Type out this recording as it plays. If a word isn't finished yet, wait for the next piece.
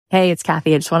Hey, it's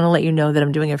Kathy. I just want to let you know that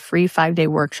I'm doing a free 5-day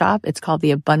workshop. It's called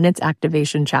the Abundance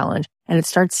Activation Challenge, and it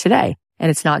starts today. And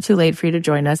it's not too late for you to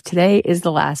join us. Today is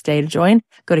the last day to join.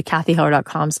 Go to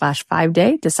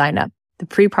kathyheller.com/5day to sign up. The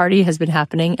pre-party has been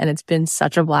happening and it's been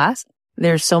such a blast.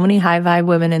 There's so many high vibe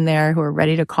women in there who are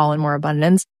ready to call in more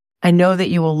abundance. I know that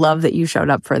you will love that you showed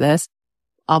up for this.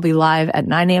 I'll be live at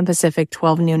 9 a.m. Pacific,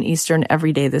 12 noon Eastern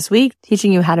every day this week,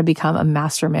 teaching you how to become a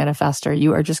master manifester.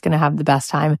 You are just going to have the best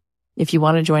time. If you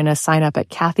want to join us, sign up at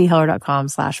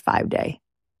kathyheller.com/5day.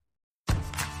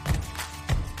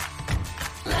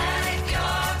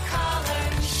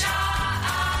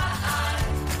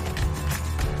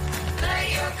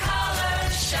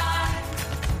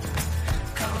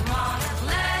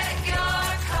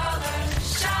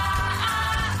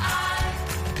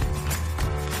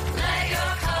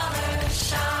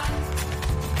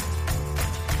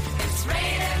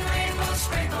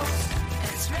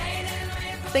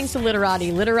 Thanks to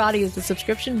Literati. Literati is the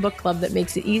subscription book club that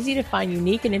makes it easy to find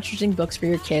unique and interesting books for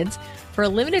your kids. For a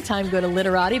limited time, go to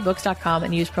literatibooks.com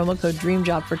and use promo code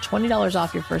DREAMJOB for $20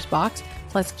 off your first box.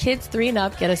 Plus, kids 3 and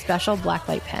up get a special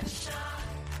blacklight pen.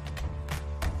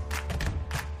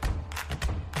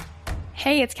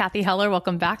 Hey, it's Kathy Heller.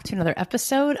 Welcome back to another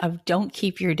episode of Don't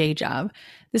Keep Your Day Job.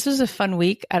 This was a fun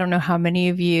week. I don't know how many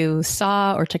of you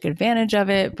saw or took advantage of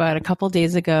it, but a couple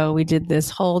days ago, we did this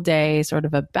whole day, sort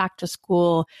of a back to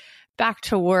school, back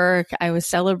to work. I was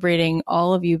celebrating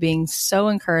all of you being so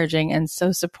encouraging and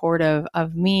so supportive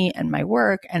of me and my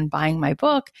work and buying my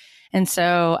book. And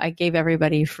so I gave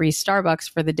everybody free Starbucks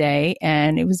for the day,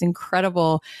 and it was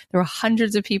incredible. There were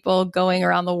hundreds of people going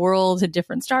around the world to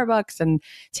different Starbucks and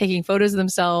taking photos of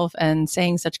themselves and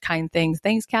saying such kind things.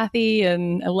 Thanks, Kathy.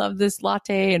 And I love this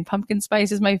latte, and pumpkin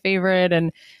spice is my favorite. And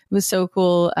it was so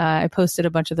cool. I posted a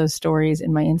bunch of those stories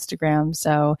in my Instagram.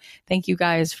 So thank you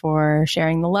guys for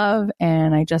sharing the love.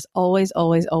 And I just always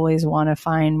want to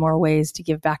find more ways to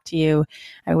give back to you.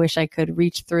 I wish I could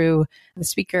reach through the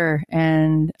speaker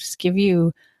and just give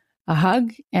you a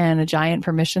hug and a giant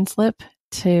permission slip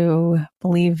to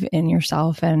believe in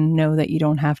yourself and know that you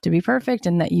don't have to be perfect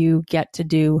and that you get to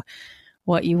do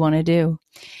what you want to do.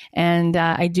 And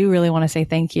I do really want to say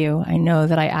thank you. I know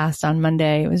that I asked on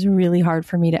Monday. It was really hard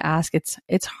for me to ask.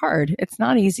 It's hard. It's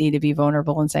not easy to be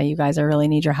vulnerable and say, you guys, I really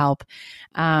need your help.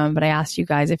 But I asked you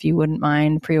guys if you wouldn't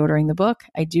mind pre-ordering the book.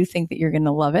 I do think that you're going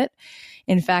to love it.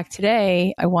 In fact,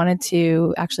 today I wanted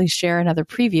to actually share another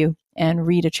preview and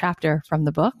read a chapter from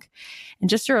the book. And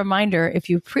just a reminder, if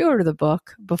you pre-order the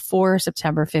book before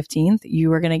September 15th,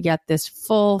 you are going to get this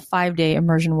full 5-day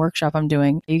immersion workshop I'm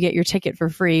doing. You get your ticket for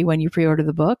free when you pre-order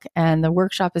the book. And the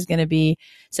workshop is going to be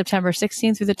September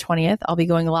 16th through the 20th. I'll be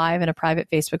going live in a private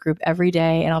Facebook group every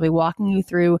day, and I'll be walking you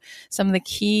through some of the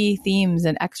key themes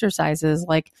and exercises,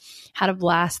 like how to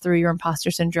blast through your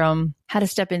imposter syndrome, how to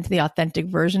step into the authentic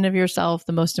version of yourself,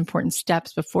 the most important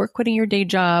steps before quitting your day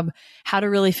job, how to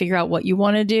really figure out what you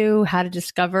want to do, how to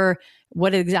discover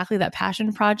what exactly that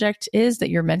passion project is that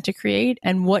you're meant to create,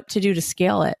 and what to do to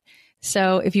scale it.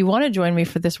 So if you want to join me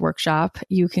for this workshop,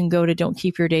 you can go to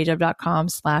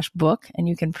don'tkeepyourdayjob.com/book and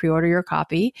you can pre-order your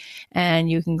copy and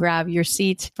you can grab your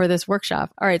seat for this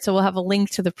workshop. All right. So we'll have a link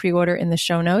to the pre-order in the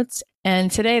show notes.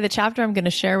 And today the chapter I'm going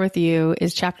to share with you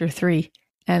is chapter 3.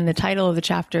 And the title of the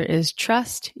chapter is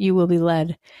Trust, You Will Be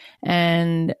Led.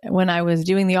 And when I was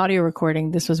doing the audio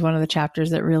recording, this was one of the chapters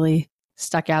that really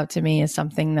stuck out to me as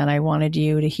something that I wanted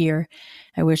you to hear.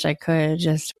 I wish I could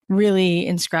just really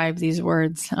inscribe these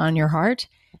words on your heart.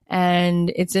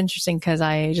 And it's interesting because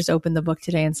I just opened the book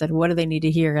today and said, what do they need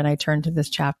to hear? And I turned to this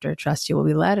chapter, Trust, You Will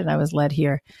Be Led. And I was led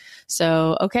here.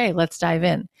 So, okay, let's dive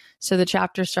in. So the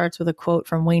chapter starts with a quote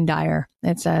from Wayne Dyer.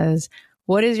 It says,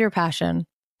 what is your passion?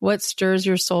 What stirs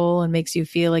your soul and makes you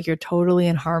feel like you're totally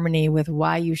in harmony with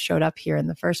why you showed up here in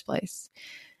the first place?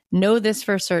 Know this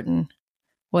for certain.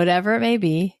 Whatever it may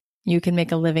be, you can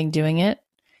make a living doing it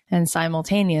and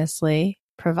simultaneously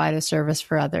provide a service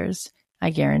for others. I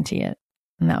guarantee it.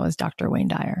 And that was Dr. Wayne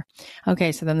Dyer.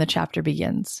 Okay, so then the chapter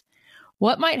begins.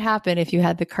 What might happen if you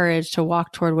had the courage to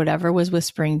walk toward whatever was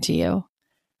whispering to you?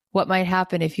 What might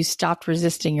happen if you stopped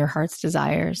resisting your heart's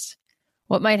desires?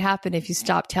 What might happen if you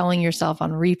stopped telling yourself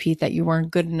on repeat that you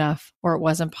weren't good enough, or it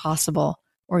wasn't possible,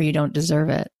 or you don't deserve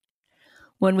it?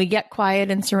 When we get quiet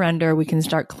and surrender, we can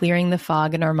start clearing the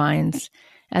fog in our minds.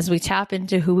 As we tap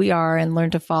into who we are and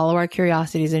learn to follow our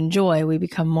curiosities and joy, we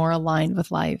become more aligned with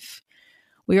life.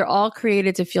 We are all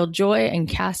created to feel joy and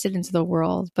cast it into the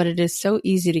world, but it is so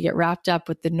easy to get wrapped up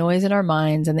with the noise in our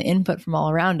minds and the input from all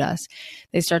around us.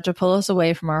 They start to pull us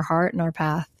away from our heart and our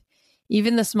path.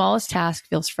 Even the smallest task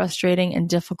feels frustrating and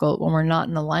difficult when we're not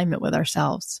in alignment with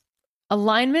ourselves.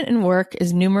 Alignment in work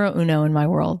is numero uno in my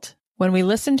world. When we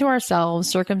listen to ourselves,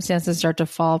 circumstances start to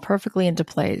fall perfectly into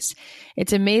place.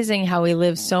 It's amazing how we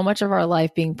live so much of our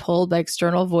life being pulled by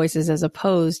external voices as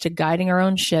opposed to guiding our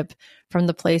own ship from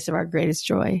the place of our greatest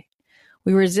joy.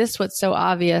 We resist what's so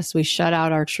obvious, we shut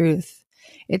out our truth.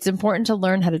 It's important to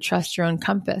learn how to trust your own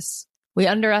compass. We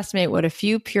underestimate what a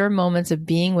few pure moments of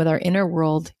being with our inner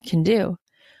world can do.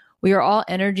 We are all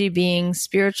energy beings,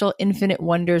 spiritual, infinite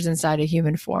wonders inside a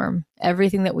human form.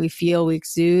 Everything that we feel, we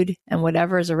exude, and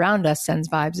whatever is around us sends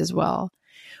vibes as well.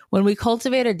 When we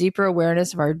cultivate a deeper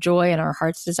awareness of our joy and our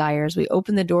heart's desires, we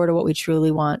open the door to what we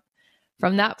truly want.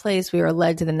 From that place, we are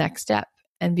led to the next step,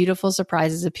 and beautiful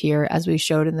surprises appear as we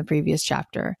showed in the previous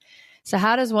chapter. So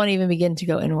how does one even begin to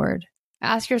go inward?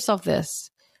 Ask yourself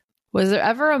this. Was there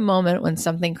ever a moment when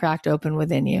something cracked open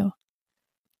within you?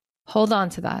 Hold on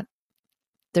to that.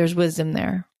 There's wisdom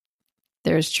there.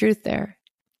 There's truth there.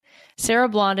 Sarah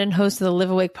Blondin, host of the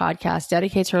Live Awake podcast,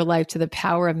 dedicates her life to the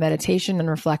power of meditation and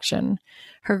reflection.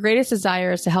 Her greatest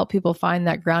desire is to help people find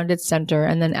that grounded center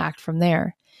and then act from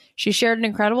there. She shared an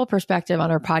incredible perspective on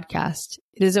her podcast.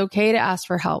 It is okay to ask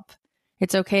for help.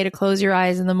 It's okay to close your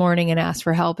eyes in the morning and ask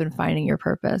for help in finding your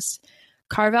purpose.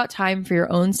 Carve out time for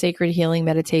your own sacred healing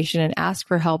meditation and ask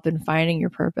for help in finding your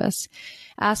purpose.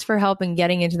 Ask for help in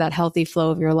getting into that healthy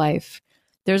flow of your life.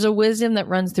 There's a wisdom that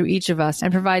runs through each of us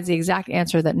and provides the exact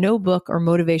answer that no book or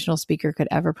motivational speaker could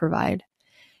ever provide.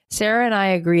 Sarah and I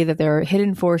agree that there are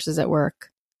hidden forces at work.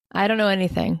 I don't know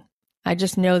anything. I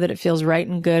just know that it feels right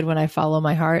and good when I follow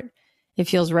my heart. It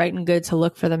feels right and good to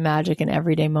look for the magic in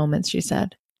everyday moments, she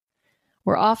said.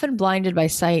 We're often blinded by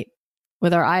sight.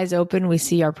 With our eyes open, we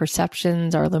see our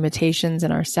perceptions, our limitations,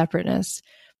 and our separateness.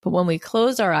 But when we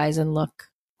close our eyes and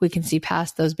look, we can see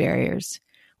past those barriers.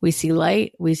 We see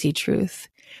light, we see truth.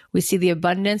 We see the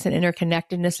abundance and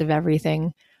interconnectedness of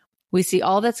everything. We see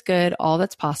all that's good, all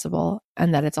that's possible,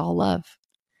 and that it's all love.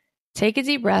 Take a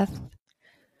deep breath.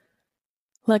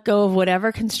 Let go of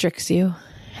whatever constricts you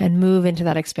and move into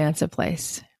that expansive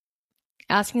place.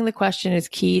 Asking the question is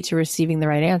key to receiving the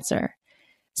right answer.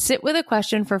 Sit with a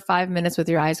question for 5 minutes with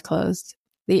your eyes closed.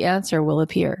 The answer will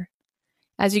appear.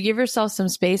 As you give yourself some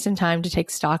space and time to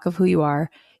take stock of who you are,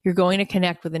 you're going to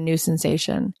connect with a new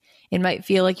sensation. It might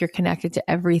feel like you're connected to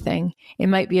everything. It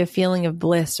might be a feeling of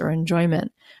bliss or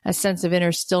enjoyment, a sense of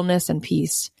inner stillness and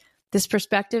peace. This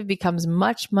perspective becomes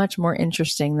much, much more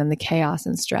interesting than the chaos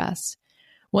and stress.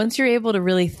 Once you're able to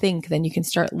really think, then you can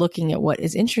start looking at what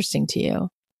is interesting to you.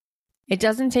 It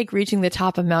doesn't take reaching the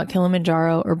top of Mount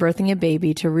Kilimanjaro or birthing a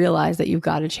baby to realize that you've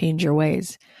got to change your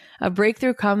ways. A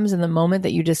breakthrough comes in the moment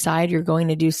that you decide you're going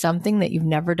to do something that you've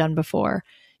never done before.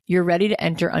 You're ready to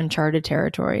enter uncharted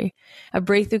territory. A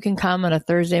breakthrough can come on a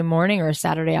Thursday morning or a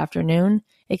Saturday afternoon.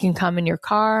 It can come in your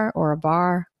car or a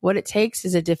bar. What it takes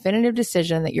is a definitive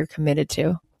decision that you're committed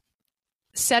to.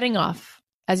 Setting off.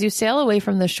 As you sail away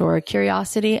from the shore,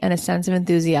 curiosity and a sense of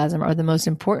enthusiasm are the most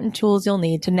important tools you'll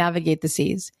need to navigate the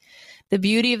seas. The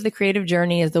beauty of the creative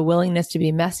journey is the willingness to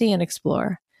be messy and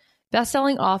explore.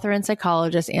 Best-selling author and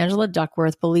psychologist Angela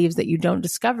Duckworth believes that you don't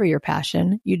discover your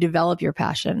passion, you develop your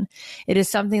passion. It is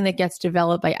something that gets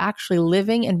developed by actually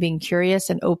living and being curious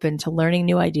and open to learning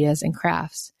new ideas and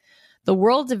crafts. The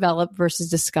word develop versus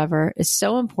discover is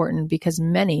so important because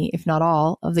many, if not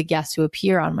all, of the guests who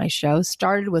appear on my show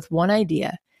started with one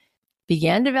idea,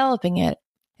 began developing it,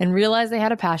 and realized they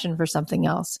had a passion for something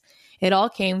else. It all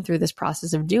came through this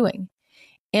process of doing.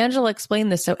 Angela explained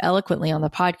this so eloquently on the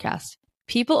podcast.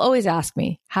 People always ask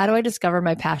me, how do I discover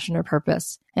my passion or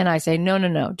purpose? And I say,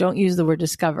 no, don't use the word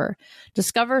discover.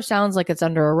 Discover sounds like it's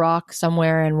under a rock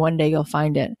somewhere and one day you'll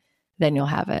find it. Then you'll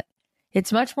have it.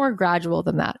 It's much more gradual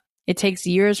than that. It takes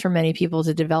years for many people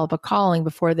to develop a calling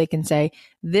before they can say,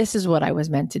 this is what I was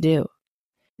meant to do.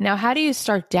 Now, how do you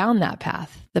start down that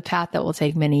path, the path that will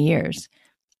take many years?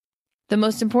 The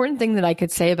most important thing that I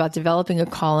could say about developing a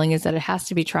calling is that it has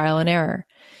to be trial and error.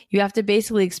 You have to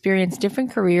basically experience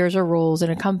different careers or roles in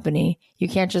a company. You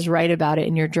can't just write about it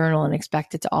in your journal and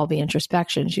expect it to all be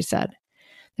introspection, she said.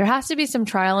 There has to be some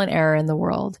trial and error in the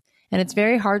world, and it's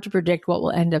very hard to predict what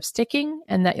will end up sticking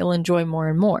and that you'll enjoy more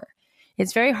and more.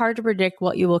 It's very hard to predict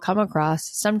what you will come across,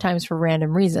 sometimes for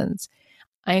random reasons.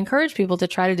 I encourage people to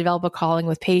try to develop a calling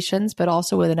with patience, but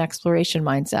also with an exploration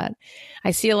mindset.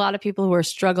 I see a lot of people who are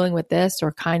struggling with this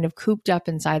or kind of cooped up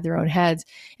inside their own heads,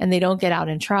 and they don't get out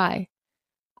and try.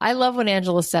 I love what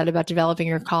Angela said about developing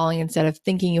your calling instead of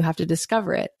thinking you have to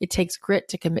discover it. It takes grit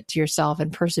to commit to yourself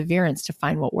and perseverance to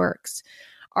find what works.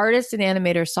 Artist and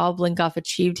animator Saul Blinkoff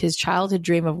achieved his childhood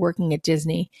dream of working at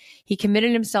Disney. He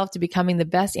committed himself to becoming the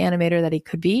best animator that he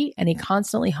could be, and he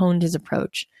constantly honed his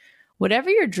approach.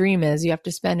 Whatever your dream is, you have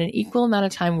to spend an equal amount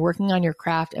of time working on your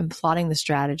craft and plotting the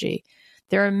strategy.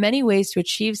 There are many ways to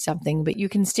achieve something, but you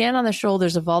can stand on the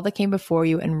shoulders of all that came before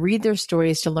you and read their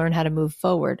stories to learn how to move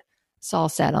forward, Saul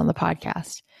said on the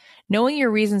podcast. Knowing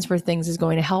your reasons for things is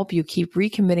going to help you keep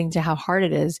recommitting to how hard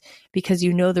it is because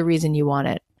you know the reason you want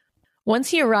it.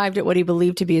 Once he arrived at what he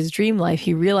believed to be his dream life,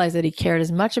 he realized that he cared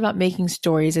as much about making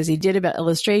stories as he did about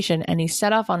illustration, and he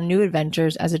set off on new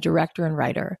adventures as a director and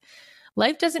writer.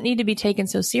 Life doesn't need to be taken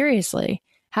so seriously.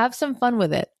 Have some fun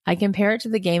with it. I compare it to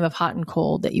the game of hot and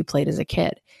cold that you played as a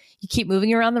kid. You keep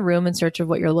moving around the room in search of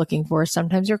what you're looking for.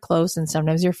 Sometimes you're close and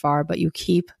sometimes you're far, but you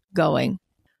keep going.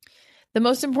 The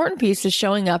most important piece is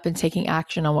showing up and taking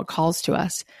action on what calls to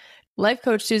us. Life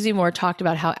coach Susie Moore talked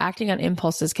about how acting on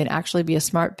impulses can actually be a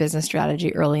smart business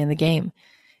strategy early in the game.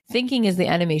 Thinking is the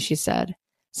enemy, she said.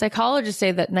 Psychologists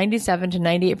say that 97 to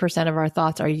 98% of our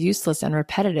thoughts are useless and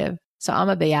repetitive, so I'm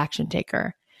a big action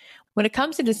taker. When it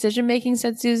comes to decision making,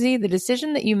 said Susie, the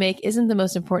decision that you make isn't the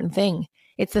most important thing.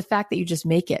 It's the fact that you just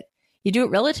make it. You do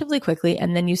it relatively quickly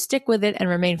and then you stick with it and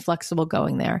remain flexible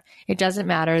going there. It doesn't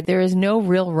matter. There is no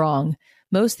real wrong.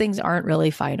 Most things aren't really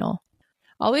final.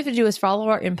 All we have to do is follow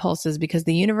our impulses because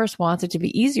the universe wants it to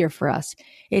be easier for us.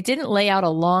 It didn't lay out a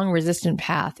long, resistant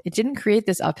path. It didn't create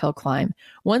this uphill climb.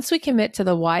 Once we commit to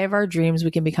the why of our dreams,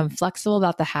 we can become flexible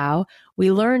about the how.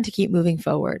 We learn to keep moving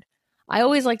forward. I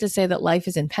always like to say that life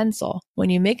is in pencil. When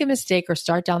you make a mistake or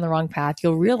start down the wrong path,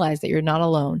 you'll realize that you're not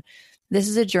alone. This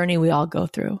is a journey we all go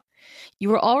through.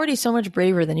 You are already so much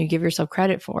braver than you give yourself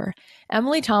credit for.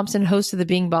 Emily Thompson, host of the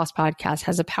Being Boss podcast,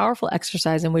 has a powerful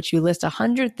exercise in which you list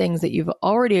 100 things that you've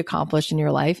already accomplished in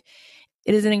your life.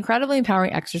 It is an incredibly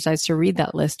empowering exercise to read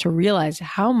that list, to realize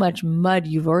how much mud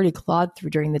you've already clawed through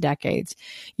during the decades.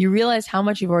 You realize how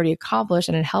much you've already accomplished,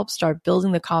 and it helps start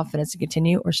building the confidence to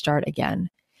continue or start again.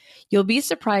 You'll be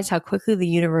surprised how quickly the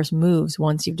universe moves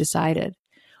once you've decided.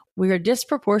 We are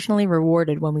disproportionately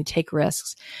rewarded when we take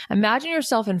risks. Imagine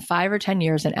yourself in 5 or 10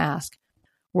 years and ask,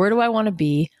 where do I want to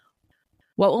be?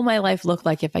 What will my life look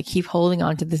like if I keep holding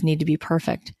on to this need to be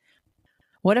perfect?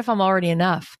 What if I'm already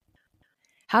enough?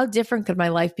 How different could my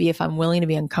life be if I'm willing to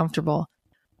be uncomfortable?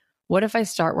 What if I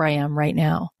start where I am right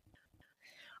now?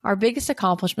 Our biggest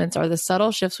accomplishments are the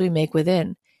subtle shifts we make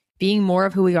within, being more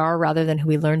of who we are rather than who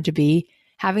we learned to be,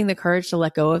 having the courage to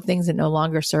let go of things that no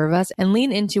longer serve us and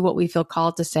lean into what we feel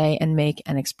called to say and make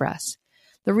and express.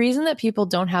 The reason that people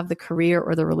don't have the career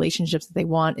or the relationships that they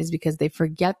want is because they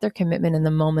forget their commitment in the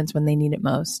moments when they need it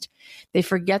most. They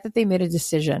forget that they made a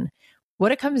decision.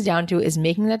 What it comes down to is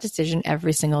making that decision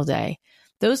every single day.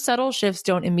 Those subtle shifts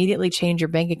don't immediately change your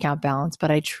bank account balance, but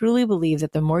I truly believe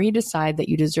that the more you decide that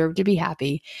you deserve to be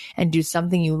happy and do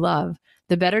something you love,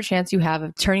 the better chance you have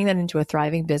of turning that into a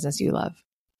thriving business you love.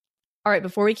 All right,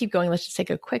 before we keep going, let's just take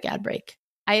a quick ad break.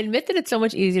 I admit that it's so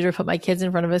much easier to put my kids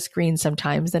in front of a screen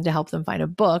sometimes than to help them find a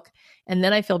book. And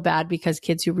then I feel bad because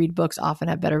kids who read books often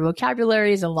have better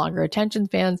vocabularies and longer attention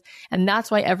spans. And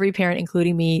that's why every parent,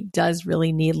 including me, does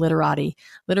really need Literati.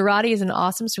 Literati is an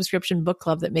awesome subscription book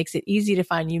club that makes it easy to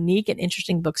find unique and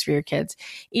interesting books for your kids.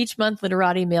 Each month,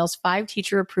 Literati mails 5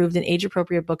 teacher-approved and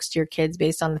age-appropriate books to your kids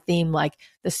based on a theme like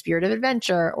The Spirit of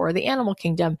Adventure or The Animal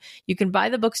Kingdom. You can buy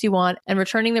the books you want, and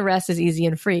returning the rest is easy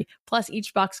and free. Plus,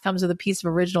 each box comes with a piece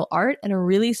of original art and a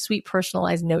really sweet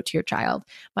personalized note to your child.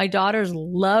 My daughters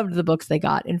loved the books they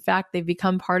got. In fact, they've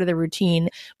become part of their routine.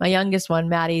 My youngest one,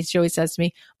 Maddie, she always says to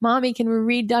me, "Mommy, can we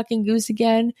read Duck and Goose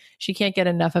again?" She can't get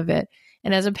enough of it.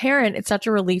 And as a parent, it's such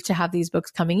a relief to have these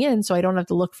books coming in so I don't have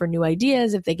to look for new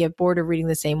ideas if they get bored of reading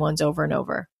the same ones over and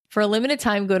over. For a limited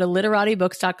time, go to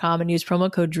literatibooks.com and use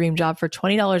promo code DREAMJOB for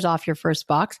 $20 off your first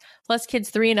box. Plus,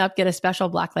 kids 3 and up get a special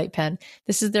blacklight pen.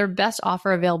 This is their best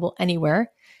offer available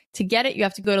anywhere. To get it, you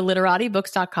have to go to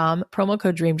literatibooks.com, promo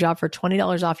code DREAMJOB for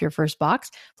 $20 off your first box,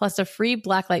 plus a free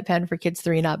blacklight pen for kids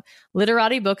 3 and up.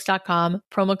 Literatibooks.com,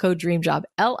 promo code DREAMJOB,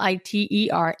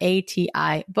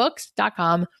 LITERATI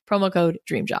books.com, promo code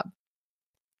DREAMJOB.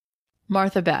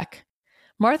 Martha Beck.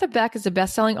 Martha Beck is a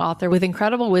best-selling author with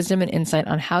incredible wisdom and insight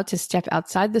on how to step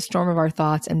outside the storm of our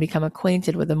thoughts and become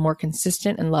acquainted with a more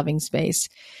consistent and loving space.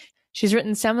 She's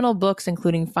written seminal books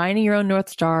including Finding Your Own North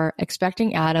Star,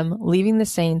 Expecting Adam, Leaving the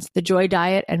Saints, The Joy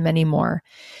Diet, and many more.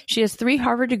 She has 3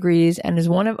 Harvard degrees and is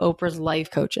one of Oprah's life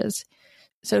coaches.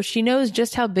 So she knows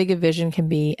just how big a vision can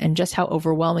be and just how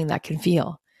overwhelming that can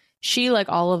feel. She, like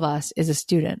all of us, is a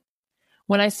student.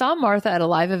 When I saw Martha at a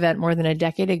live event more than a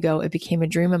decade ago, it became a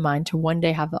dream of mine to one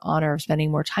day have the honor of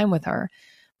spending more time with her.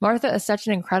 Martha is such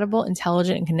an incredible,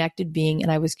 intelligent, and connected being,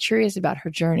 and I was curious about her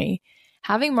journey.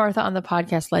 Having Martha on the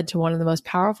podcast led to one of the most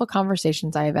powerful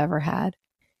conversations I have ever had.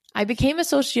 I became a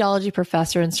sociology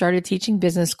professor and started teaching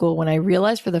business school when I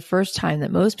realized for the first time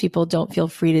that most people don't feel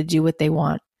free to do what they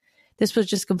want. This was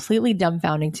just completely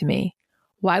dumbfounding to me.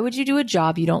 Why would you do a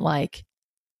job you don't like?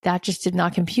 That just did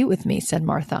not compute with me, said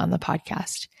Martha on the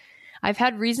podcast. I've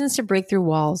had reasons to break through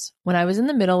walls. When I was in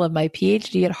the middle of my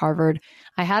PhD at Harvard,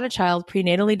 I had a child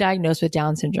prenatally diagnosed with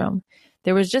Down syndrome.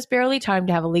 There was just barely time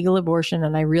to have a legal abortion,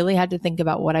 and I really had to think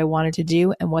about what I wanted to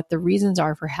do and what the reasons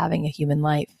are for having a human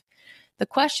life. The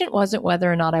question wasn't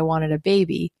whether or not I wanted a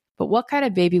baby, but what kind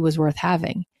of baby was worth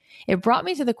having. It brought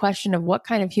me to the question of what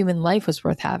kind of human life was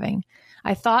worth having.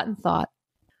 I thought and thought.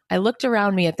 I looked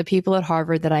around me at the people at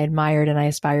Harvard that I admired and I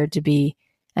aspired to be,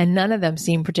 and none of them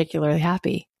seemed particularly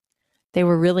happy. They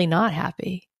were really not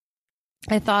happy.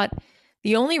 I thought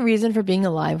the only reason for being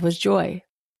alive was joy.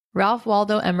 Ralph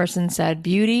Waldo Emerson said,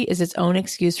 "Beauty is its own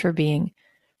excuse for being."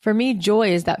 For me,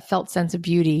 joy is that felt sense of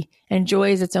beauty, and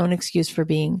joy is its own excuse for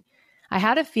being. I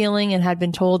had a feeling and had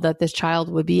been told that this child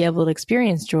would be able to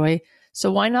experience joy, so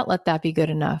why not let that be good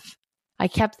enough? I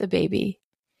kept the baby.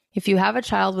 If you have a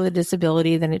child with a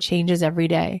disability, then it changes every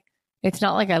day. It's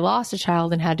not like I lost a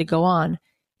child and had to go on.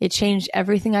 It changed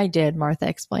everything I did, Martha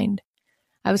explained.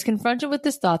 I was confronted with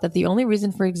this thought that the only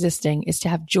reason for existing is to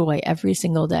have joy every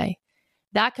single day.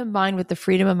 That combined with the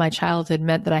freedom of my childhood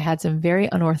meant that I had some very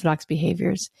unorthodox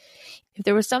behaviors. If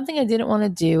there was something I didn't want to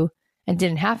do and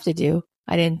didn't have to do,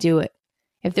 I didn't do it.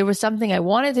 If there was something I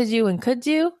wanted to do and could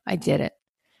do, I did it.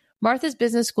 Martha's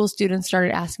business school students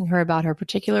started asking her about her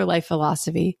particular life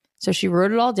philosophy, so she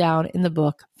wrote it all down in the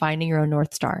book, Finding Your Own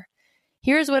North Star.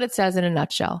 Here's what it says in a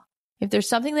nutshell. If there's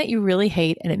something that you really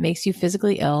hate and it makes you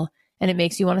physically ill and it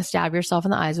makes you want to stab yourself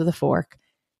in the eyes with a fork,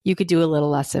 you could do a little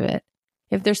less of it.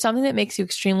 If there's something that makes you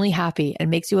extremely happy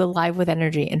and makes you alive with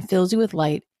energy and fills you with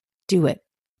light, do it.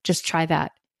 Just try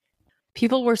that.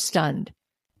 People were stunned.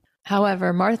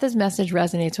 However, Martha's message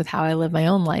resonates with how I live my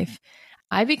own life.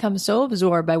 I become so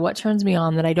absorbed by what turns me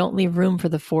on that I don't leave room for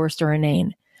the forced or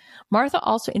inane. Martha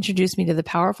also introduced me to the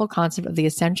powerful concept of the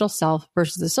essential self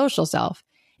versus the social self.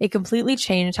 It completely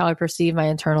changed how I perceive my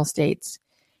internal states.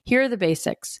 Here are the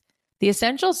basics. The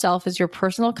essential self is your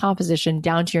personal composition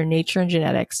down to your nature and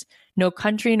genetics. No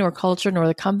country nor culture nor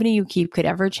the company you keep could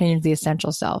ever change the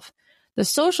essential self. The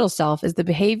social self is the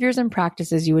behaviors and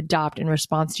practices you adopt in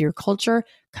response to your culture,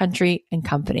 country, and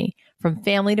company, from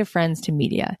family to friends to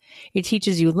media. It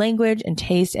teaches you language and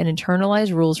taste and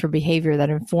internalized rules for behavior that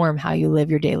inform how you live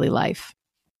your daily life.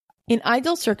 In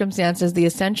ideal circumstances, the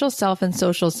essential self and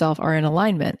social self are in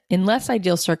alignment. In less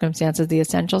ideal circumstances, the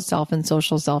essential self and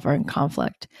social self are in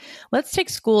conflict. Let's take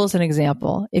school as an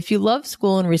example. If you love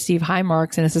school and receive high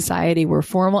marks in a society where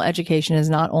formal education is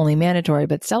not only mandatory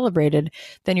but celebrated,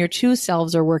 then your two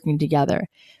selves are working together.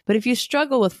 But if you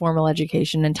struggle with formal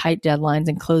education and tight deadlines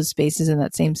and closed spaces in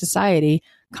that same society,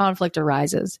 conflict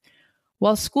arises.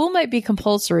 While school might be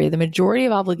compulsory, the majority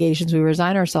of obligations we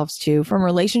resign ourselves to, from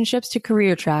relationships to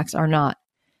career tracks, are not.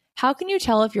 How can you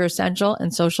tell if your essential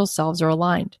and social selves are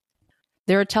aligned?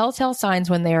 There are telltale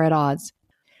signs when they are at odds.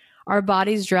 Our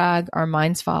bodies drag, our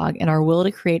minds fog, and our will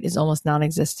to create is almost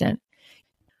non-existent.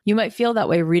 You might feel that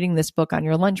way reading this book on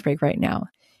your lunch break right now.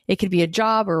 It could be a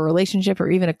job or a relationship or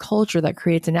even a culture that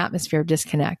creates an atmosphere of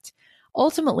disconnect.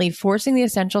 Ultimately, forcing the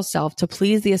essential self to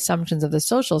please the assumptions of the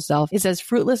social self is as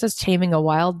fruitless as taming a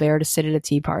wild bear to sit at a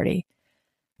tea party.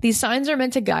 These signs are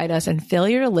meant to guide us, and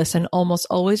failure to listen almost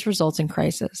always results in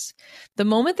crisis. The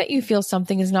moment that you feel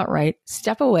something is not right,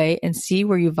 step away and see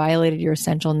where you violated your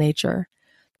essential nature.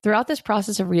 Throughout this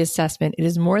process of reassessment, it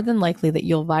is more than likely that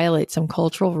you'll violate some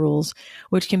cultural rules,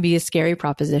 which can be a scary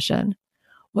proposition.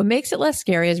 What makes it less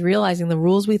scary is realizing the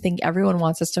rules we think everyone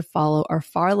wants us to follow are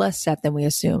far less set than we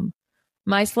assume.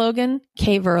 My slogan,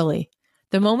 cave early.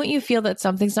 The moment you feel that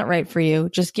something's not right for you,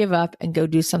 just give up and go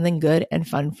do something good and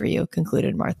fun for you,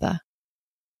 concluded Martha.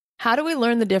 How do we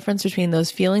learn the difference between those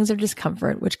feelings of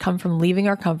discomfort, which come from leaving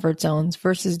our comfort zones,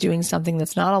 versus doing something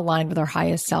that's not aligned with our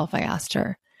highest self, I asked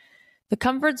her. The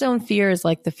comfort zone fear is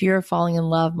like the fear of falling in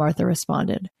love, Martha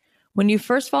responded. When you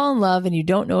first fall in love and you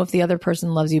don't know if the other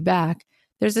person loves you back,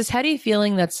 there's this heady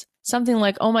feeling that's something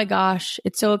like, oh my gosh,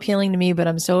 it's so appealing to me, but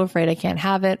I'm so afraid I can't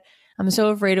have it. I'm so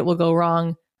afraid it will go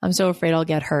wrong. I'm so afraid I'll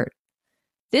get hurt.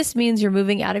 This means you're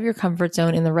moving out of your comfort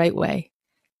zone in the right way.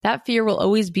 That fear will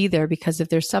always be there because if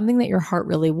there's something that your heart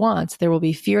really wants, there will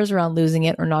be fears around losing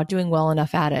it or not doing well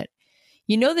enough at it.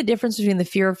 You know the difference between the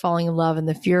fear of falling in love and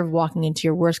the fear of walking into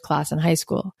your worst class in high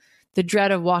school, the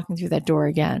dread of walking through that door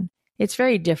again. It's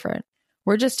very different.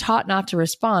 We're just taught not to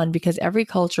respond because every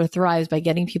culture thrives by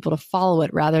getting people to follow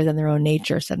it rather than their own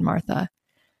nature, said Martha.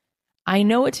 I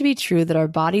know it to be true that our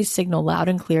bodies signal loud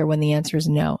and clear when the answer is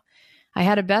no. I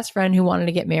had a best friend who wanted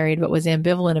to get married but was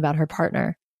ambivalent about her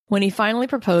partner. When he finally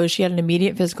proposed, she had an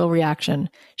immediate physical reaction.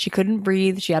 She couldn't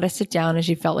breathe, she had to sit down, and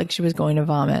she felt like she was going to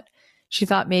vomit. She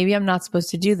thought, maybe I'm not supposed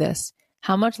to do this.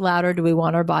 How much louder do we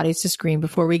want our bodies to scream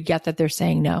before we get that they're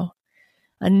saying no?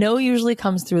 A no usually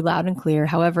comes through loud and clear.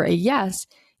 However, a yes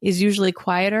is usually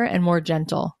quieter and more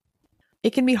gentle.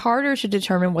 It can be harder to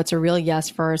determine what's a real yes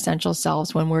for our essential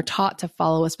selves when we're taught to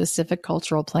follow a specific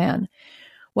cultural plan.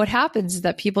 What happens is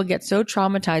that people get so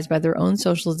traumatized by their own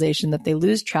socialization that they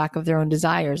lose track of their own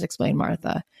desires, explained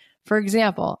Martha. For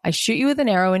example, I shoot you with an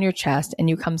arrow in your chest and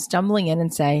you come stumbling in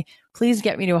and say, please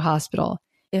get me to a hospital.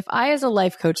 If I, as a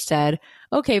life coach, said,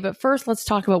 okay, but first let's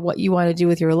talk about what you want to do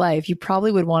with your life, you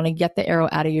probably would want to get the arrow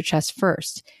out of your chest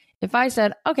first. If I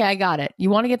said, okay, I got it. You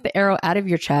want to get the arrow out of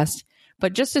your chest,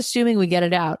 but just assuming we get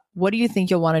it out, what do you think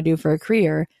you'll want to do for a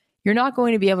career? You're not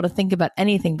going to be able to think about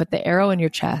anything but the arrow in your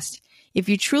chest. If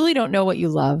you truly don't know what you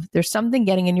love, there's something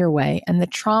getting in your way, and the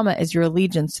trauma is your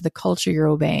allegiance to the culture you're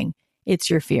obeying. It's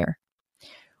your fear.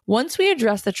 Once we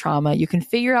address the trauma, you can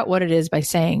figure out what it is by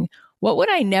saying, what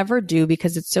would I never do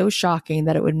because it's so shocking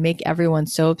that it would make everyone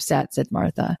so upset, said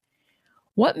Martha.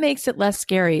 What makes it less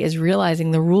scary is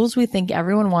realizing the rules we think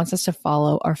everyone wants us to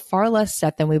follow are far less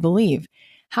set than we believe.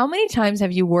 How many times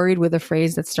have you worried with a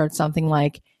phrase that starts something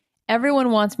like,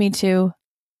 everyone wants me to?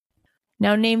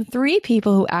 Now name 3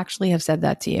 people who actually have said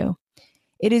that to you.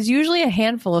 It is usually a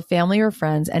handful of family or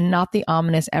friends and not the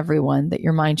ominous everyone that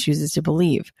your mind chooses to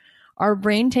believe. Our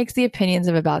brain takes the opinions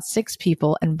of about 6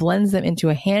 people and blends them into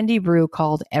a handy brew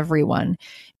called everyone,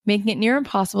 making it near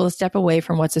impossible to step away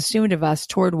from what's assumed of us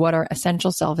toward what our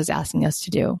essential self is asking us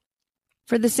to do.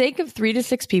 For the sake of 3 to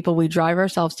 6 people, we drive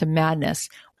ourselves to madness.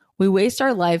 We waste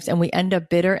our lives and we end up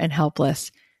bitter and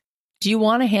helpless. Do you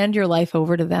want to hand your life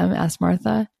over to them? Asked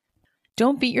Martha.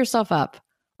 Don't beat yourself up.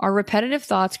 Our repetitive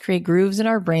thoughts create grooves in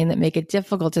our brain that make it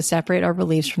difficult to separate our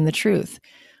beliefs from the truth.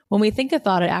 When we think a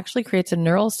thought, it actually creates a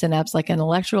neural synapse like an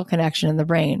electrical connection in the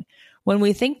brain. When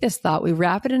we think this thought, we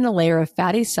wrap it in a layer of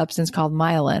fatty substance called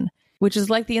myelin, which is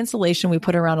like the insulation we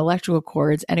put around electrical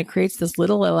cords, and it creates this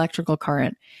little electrical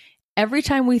current. Every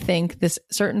time we think this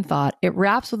certain thought, it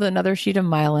wraps with another sheet of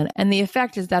myelin, and the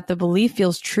effect is that the belief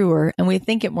feels truer and we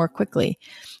think it more quickly.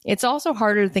 It's also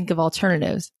harder to think of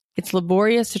alternatives. It's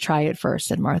laborious to try it first,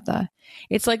 said Martha.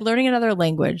 It's like learning another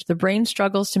language. The brain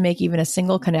struggles to make even a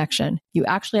single connection. You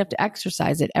actually have to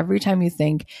exercise it every time you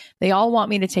think, they all want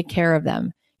me to take care of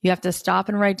them. You have to stop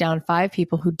and write down 5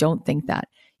 people who don't think that.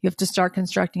 You have to start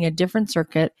constructing a different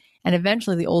circuit, and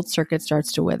eventually the old circuit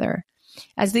starts to wither.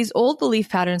 As these old belief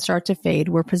patterns start to fade,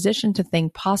 we're positioned to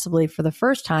think possibly for the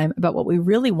first time about what we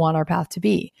really want our path to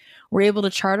be. We're able to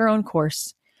chart our own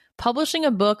course. Publishing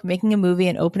a book, making a movie,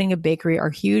 and opening a bakery are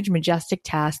huge, majestic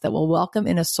tasks that will welcome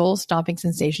in a soul-stomping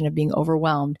sensation of being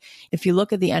overwhelmed if you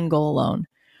look at the end goal alone.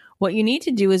 What you need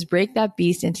to do is break that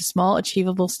beast into small,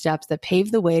 achievable steps that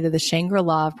pave the way to the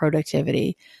Shangri-La of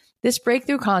productivity. This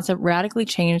breakthrough concept radically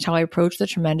changed how I approach the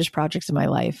tremendous projects in my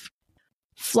life.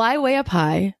 Fly way up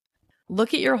high.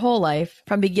 Look at your whole life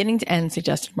from beginning to end,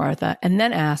 suggested Martha, and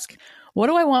then ask, what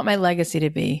do I want my legacy to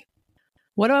be?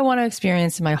 What do I want to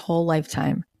experience in my whole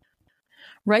lifetime?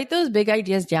 Write those big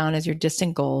ideas down as your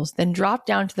distant goals, then drop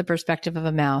down to the perspective of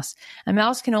a mouse. A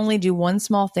mouse can only do one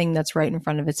small thing that's right in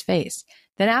front of its face.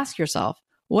 Then ask yourself,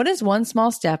 what is one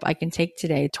small step I can take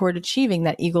today toward achieving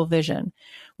that eagle vision?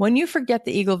 When you forget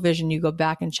the eagle vision, you go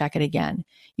back and check it again.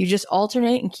 You just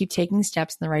alternate and keep taking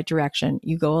steps in the right direction.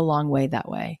 You go a long way that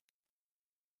way.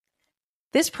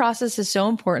 This process is so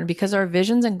important because our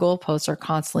visions and goalposts are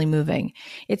constantly moving.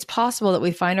 It's possible that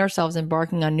we find ourselves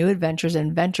embarking on new adventures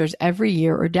and ventures every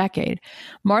year or decade.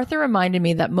 Martha reminded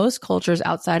me that most cultures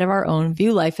outside of our own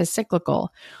view life as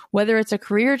cyclical. Whether it's a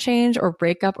career change or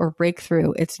breakup or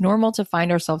breakthrough, it's normal to find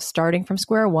ourselves starting from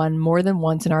square one more than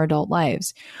once in our adult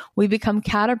lives. We become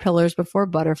caterpillars before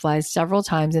butterflies several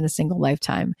times in a single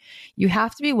lifetime. You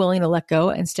have to be willing to let go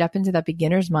and step into that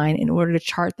beginner's mind in order to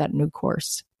chart that new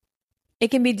course. It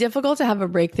can be difficult to have a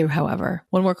breakthrough, however,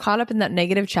 when we're caught up in that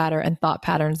negative chatter and thought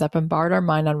patterns that bombard our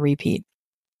mind on repeat.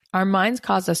 Our minds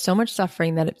cause us so much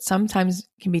suffering that it sometimes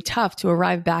can be tough to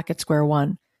arrive back at square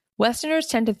one. Westerners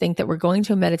tend to think that we're going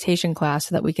to a meditation class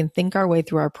so that we can think our way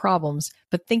through our problems,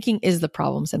 but thinking is the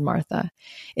problem, said Martha.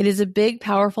 It is a big,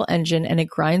 powerful engine, and it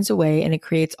grinds away and it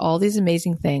creates all these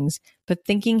amazing things, but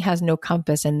thinking has no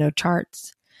compass and no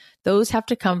charts. Those have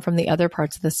to come from the other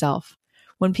parts of the self.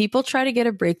 When people try to get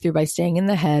a breakthrough by staying in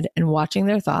the head and watching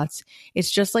their thoughts,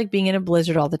 it's just like being in a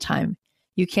blizzard all the time.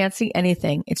 You can't see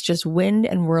anything. It's just wind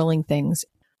and whirling things.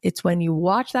 It's when you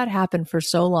watch that happen for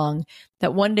so long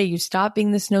that one day you stop being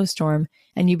the snowstorm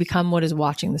and you become what is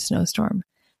watching the snowstorm.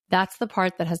 That's the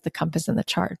part that has the compass and the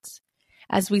charts.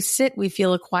 As we sit, we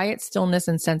feel a quiet stillness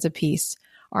and sense of peace.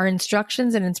 Our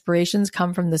instructions and inspirations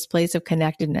come from this place of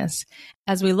connectedness.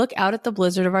 As we look out at the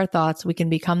blizzard of our thoughts, we can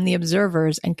become the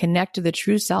observers and connect to the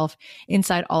true self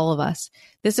inside all of us.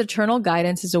 This eternal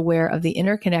guidance is aware of the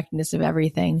interconnectedness of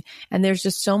everything, and there's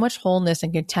just so much wholeness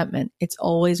and contentment. It's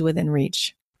always within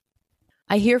reach.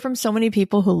 I hear from so many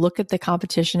people who look at the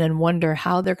competition and wonder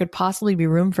how there could possibly be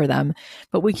room for them,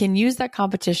 but we can use that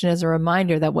competition as a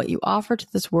reminder that what you offer to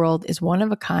this world is one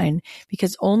of a kind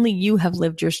because only you have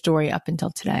lived your story up until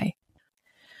today.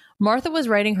 Martha was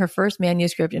writing her first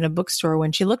manuscript in a bookstore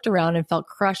when she looked around and felt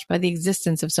crushed by the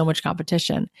existence of so much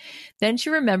competition. Then she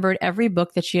remembered every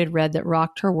book that she had read that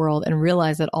rocked her world and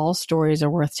realized that all stories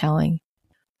are worth telling.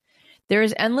 There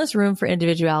is endless room for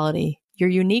individuality. Your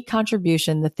unique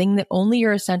contribution, the thing that only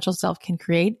your essential self can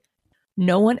create,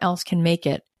 no one else can make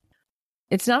it.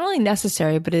 It's not only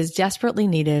necessary, but it is desperately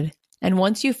needed. And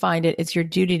once you find it, it's your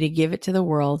duty to give it to the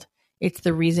world. It's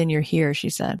the reason you're here,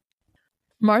 she said.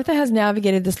 Martha has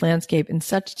navigated this landscape in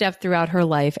such depth throughout her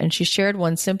life, and she shared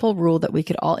one simple rule that we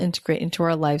could all integrate into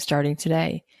our lives starting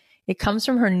today. It comes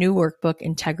from her new workbook,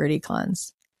 Integrity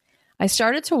Cleanse. I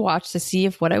started to watch to see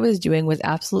if what I was doing was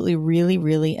absolutely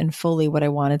really and fully what I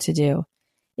wanted to do.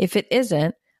 If it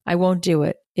isn't, I won't do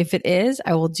it. If it is,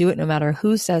 I will do it no matter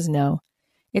who says no.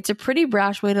 It's a pretty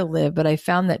brash way to live, but I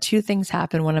found that two things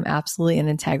happen when I'm absolutely in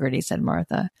integrity, said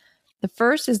Martha. The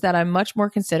first is that I'm much more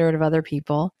considerate of other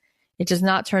people. It does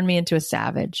not turn me into a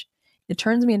savage. It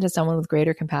turns me into someone with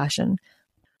greater compassion.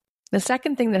 The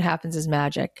second thing that happens is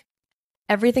magic.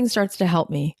 Everything starts to help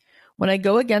me. When I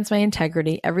go against my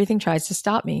integrity, everything tries to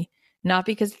stop me, not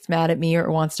because it's mad at me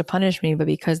or wants to punish me, but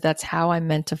because that's how I'm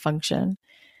meant to function.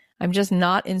 I'm just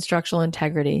not in structural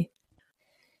integrity.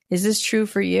 Is this true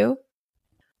for you?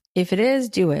 If it is,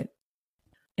 do it.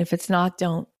 If it's not,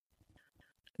 don't.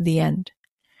 The end.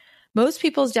 Most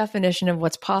people's definition of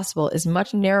what's possible is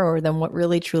much narrower than what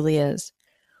really truly is.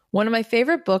 One of my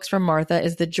favorite books from Martha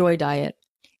is The Joy Diet.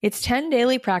 It's 10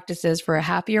 daily practices for a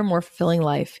happier, more fulfilling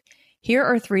life. Here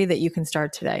are 3 that you can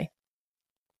start today.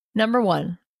 Number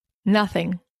 1,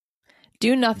 nothing.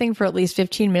 Do nothing for at least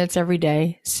 15 minutes every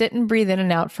day. Sit and breathe in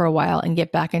and out for a while and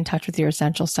get back in touch with your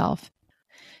essential self.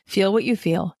 Feel what you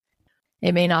feel.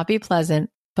 It may not be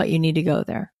pleasant, but you need to go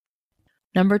there.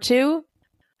 Number 2,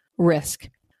 risk.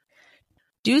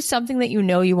 Do something that you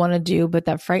know you want to do, but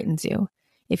that frightens you.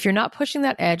 If you're not pushing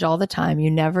that edge all the time,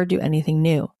 you never do anything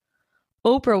new.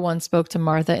 Oprah once spoke to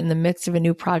Martha in the midst of a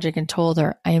new project and told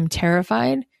her, I am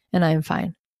terrified and I am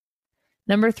fine.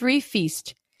 Number 3,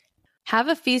 feast. Have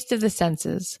a feast of the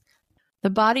senses. The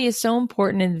body is so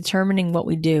important in determining what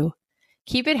we do.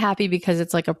 Keep it happy because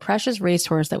it's like a precious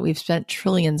racehorse that we've spent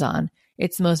trillions on.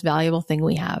 It's the most valuable thing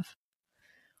we have.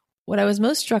 What I was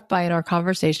most struck by in our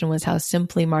conversation was how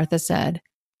simply Martha said,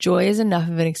 joy is enough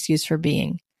of an excuse for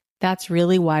being. That's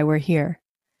really why we're here.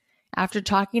 After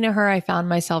talking to her, I found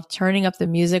myself turning up the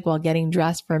music while getting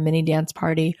dressed for a mini dance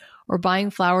party or buying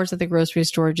flowers at the grocery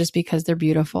store just because they're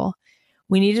beautiful.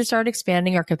 We need to start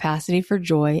expanding our capacity for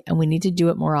joy, and we need to do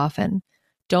it more often.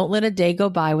 Don't let a day go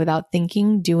by without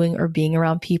thinking, doing, or being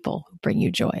around people who bring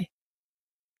you joy.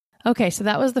 Okay, so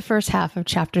that was the first half of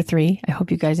chapter 3. I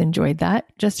hope you guys enjoyed that.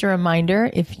 Just a reminder,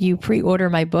 if you pre-order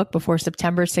my book before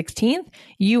September 16th,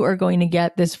 you are going to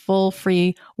get this full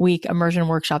free week immersion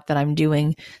workshop that I'm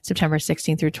doing September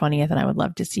 16th through 20th, and I would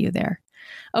love to see you there.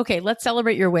 Okay, let's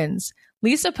celebrate your wins.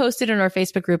 Lisa posted in our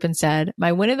Facebook group and said,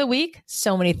 my win of the week,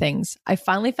 so many things. I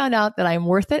finally found out that I'm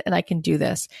worth it and I can do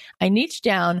this. I niched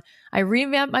down. I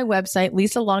revamped my website,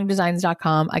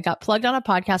 lisalongdesigns.com. I got plugged on a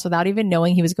podcast without even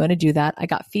knowing he was going to do that. I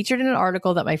got featured in an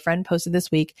article that my friend posted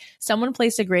this week. Someone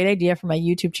placed a great idea for my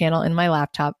YouTube channel in my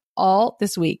laptop, all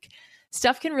this week.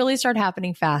 Stuff can really start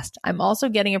happening fast. I'm also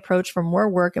getting approached for more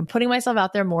work and putting myself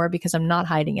out there more because I'm not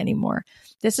hiding anymore.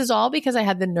 This is all because I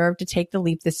had the nerve to take the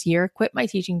leap this year, quit my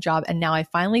teaching job, and now I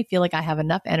finally feel like I have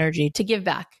enough energy to give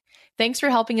back. Thanks for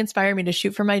helping inspire me to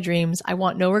shoot for my dreams. I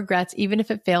want no regrets, even if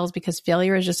it fails, because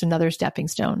failure is just another stepping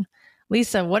stone.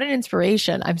 Lisa, what an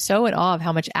inspiration. I'm so in awe of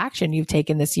how much action you've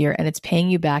taken this year, and it's paying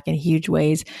you back in huge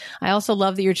ways. I also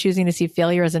love that you're choosing to see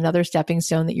failure as another stepping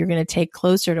stone that you're going to take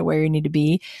closer to where you need to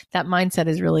be. That mindset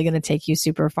is really going to take you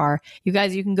super far. You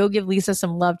guys, you can go give Lisa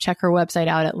some love. Check her website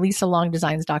out at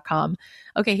lisalongdesigns.com.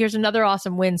 Okay, here's another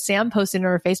awesome win. Sam posted in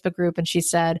her Facebook group and she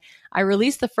said, I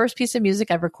released the first piece of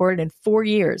music I've recorded in 4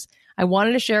 years. I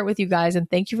wanted to share it with you guys and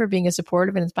thank you for being a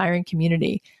supportive and inspiring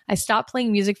community. I stopped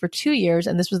playing music for 2 years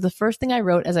and this was the first thing I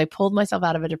wrote as I pulled myself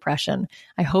out of a depression.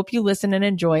 I hope you listen and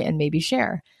enjoy and maybe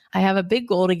share. I have a big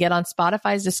goal to get on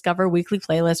Spotify's Discover Weekly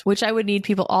playlist, which I would need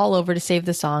people all over to save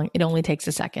the song. It only takes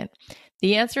a second.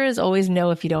 The answer is always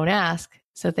no if you don't ask,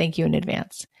 so thank you in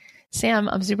advance. Sam,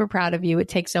 I'm super proud of you. It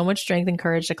takes so much strength and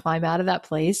courage to climb out of that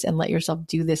place and let yourself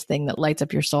do this thing that lights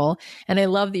up your soul. And I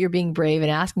love that you're being brave and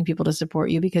asking people to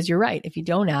support you, because you're right. If you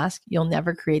don't ask, you'll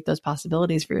never create those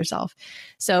possibilities for yourself.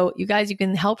 So you guys, you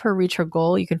can help her reach her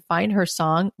goal. You can find her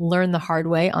song, Learn the Hard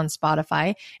Way, on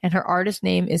Spotify. And her artist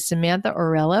name is Samantha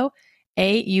Aurelio,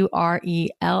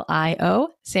 Aurelio.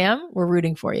 Sam, we're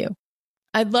rooting for you.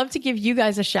 I'd love to give you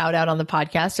guys a shout out on the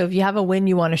podcast. So if you have a win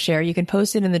you want to share, you can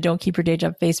post it in the Don't Keep Your Day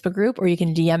Job Facebook group, or you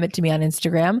can DM it to me on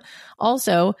Instagram.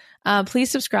 Also, please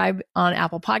subscribe on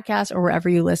Apple Podcasts or wherever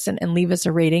you listen, and leave us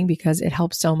a rating, because it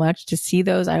helps so much to see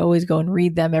those. I always go and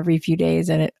read them every few days,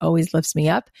 and it always lifts me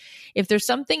up. If there's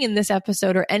something in this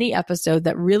episode or any episode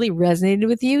that really resonated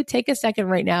with you, take a second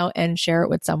right now and share it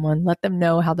with someone. Let them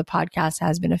know how the podcast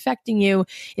has been affecting you.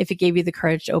 If it gave you the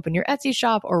courage to open your Etsy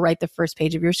shop, or write the first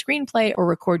page of your screenplay, or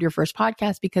record your first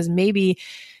podcast, because maybe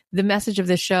the message of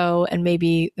the show and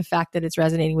maybe the fact that it's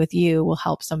resonating with you will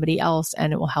help somebody else,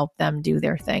 and it will help them do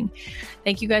their thing.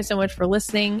 Thank you guys so much for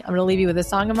listening. I'm going to leave you with a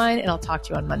song of mine, and I'll talk to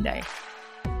you on Monday.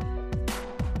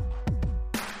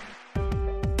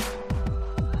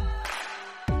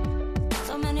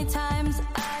 So many times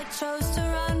I chose to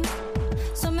run.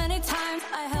 So many times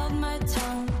I held my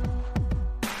tongue.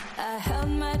 I held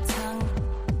my tongue.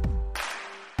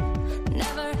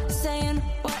 Never saying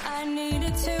what I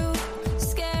needed to.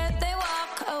 Scared they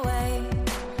walk away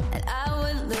and I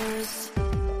would lose.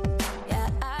 Yeah,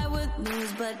 I would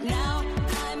lose. But now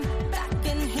I'm back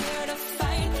in here to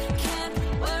fight. Can't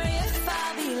worry if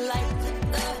I'll be like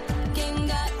the game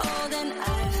got old and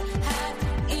I've had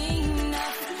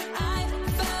enough. I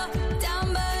fell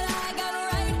down but I got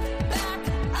right back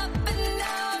up, and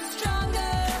now I'm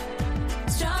stronger,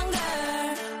 stronger.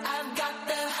 I've got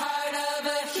the heart of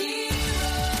a hero,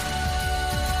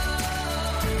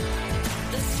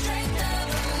 the strength of a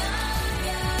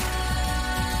lion.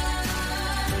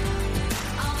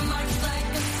 I'll march like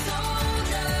a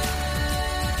soldier,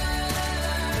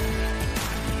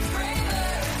 braver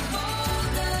and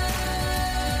bolder.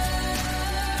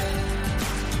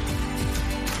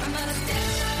 I'm gonna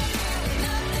stand right here with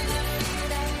nothing to fear.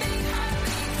 That big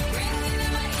heartbeat ringing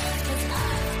in my ears, 'cause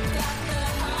I've got the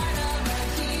heart of a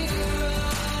hero.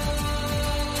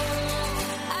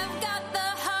 I've got the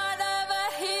heart of a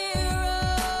hero.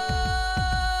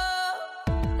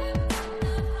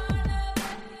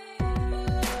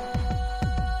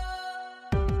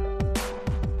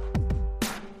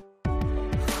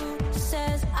 Who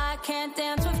says I can't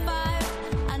dance with fire?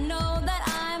 I know that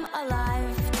I'm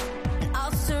alive and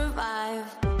I'll survive.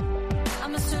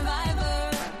 I'm a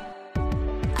survivor.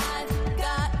 I've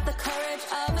got the courage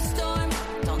of a storm.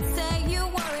 Don't say you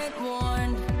weren't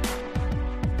warned,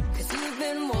 'cause you've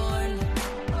been warned.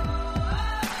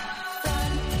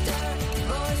 Thunder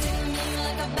roars in me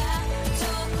like a battle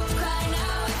cry.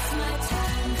 Now it's my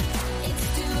time. It's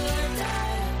do or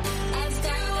die. It's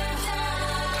do or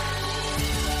die.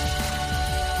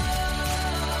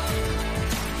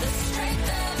 The strength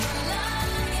of a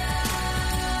lion.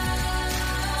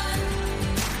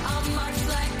 I'll march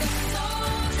like a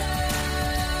soldier,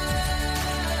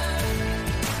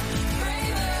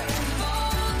 braver and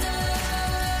bolder.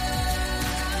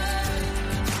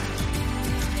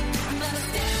 I'm gonna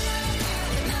stand right here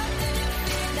with nothing to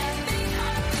fear. That big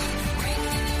heartbeat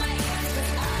ringing in my ears,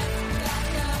 'cause I've got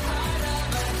the heart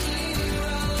of a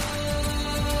hero.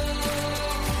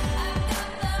 I've got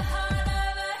the heart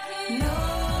of a hero. No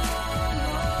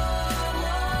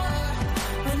more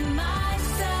with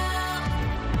myself.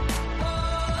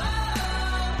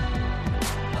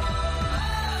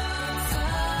 It's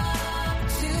up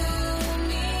to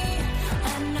me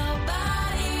and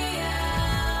nobody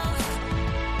else.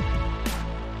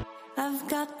 I've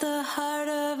got the heart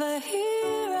of a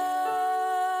hero,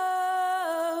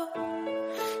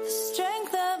 the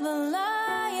strength of a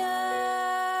lion.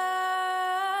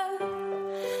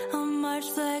 I'll march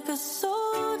like a soldier.